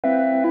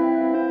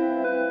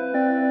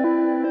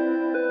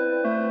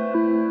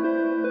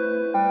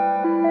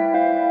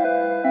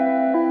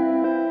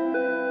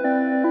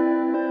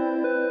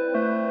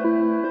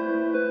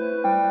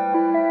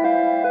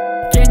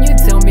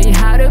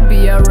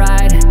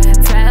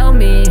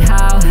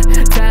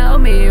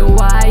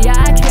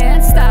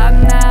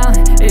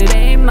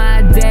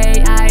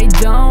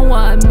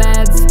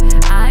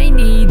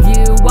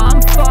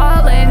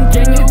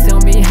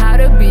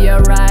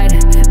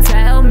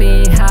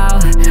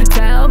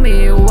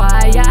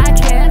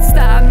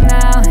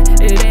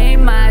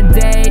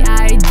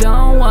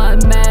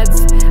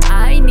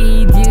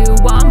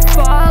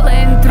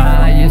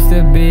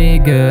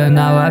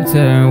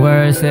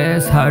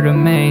peace is hard to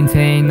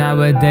maintain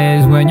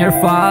nowadays when you're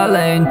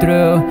falling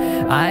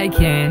through. I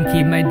can't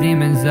keep my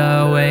demons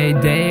away.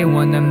 They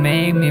wanna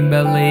make me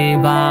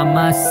believe I'm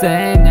a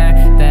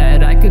sinner,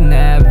 that I could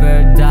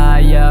never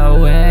die a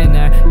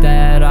winner,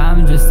 that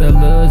I'm just a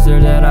loser,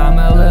 that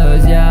I'ma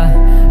lose, yeah.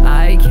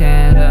 I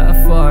can't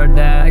afford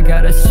that, I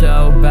gotta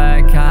show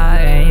back,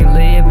 I ain't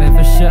leaving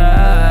for sure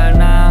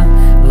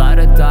now. A lot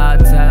of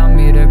thoughts tell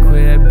me to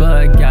quit,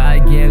 but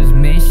God gives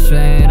me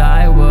strength.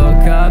 I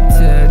woke up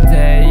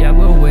today, I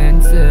will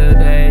win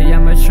today,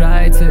 I'ma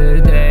try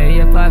today.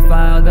 If I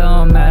fall,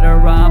 don't matter,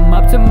 I'm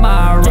up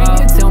tomorrow.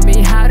 Can you tell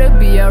me how to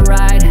be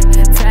alright?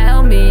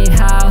 Tell me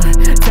how,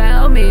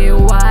 tell me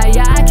why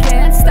I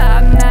can't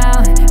stop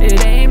now.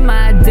 It ain't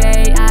my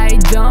day, I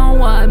don't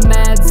want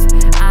meds,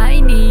 I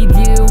need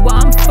you,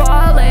 I'm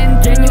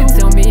falling through. Can you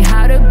tell me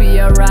how to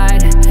be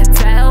alright?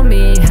 Tell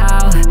me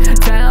how,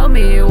 tell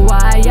me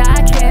why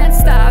I can't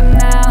stop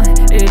now.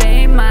 It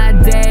ain't my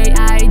day,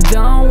 I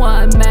don't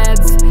want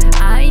meds,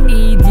 I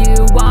need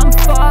you, I'm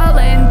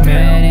falling through.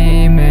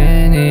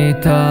 Many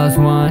thoughts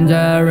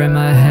wander in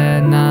my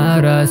head,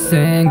 not a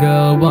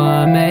single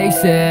one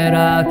makes it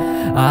out.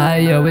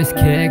 I always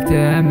kick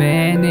them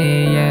in the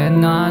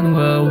end, none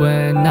will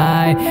win,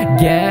 I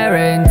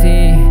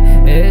guarantee.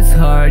 It's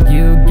hard,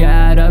 you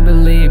gotta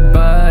believe,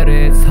 but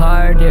it's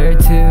harder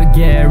to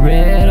get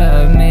rid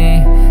of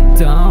me.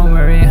 Don't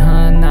worry,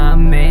 hun,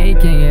 I'm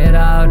making it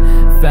out.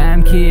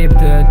 Fam, keep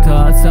the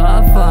thoughts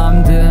off,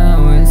 I'm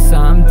doing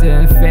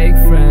something. Fake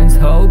friends,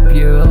 hope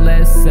you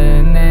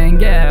listen and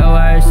get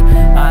worse.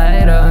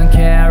 I don't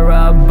care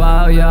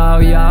about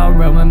y'all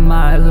ruin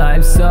my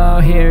life,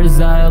 so here's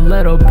a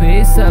little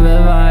piece of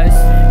advice.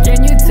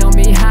 Can you tell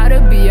me how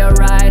to be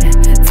alright?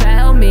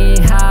 Tell me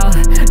how,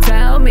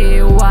 tell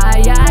me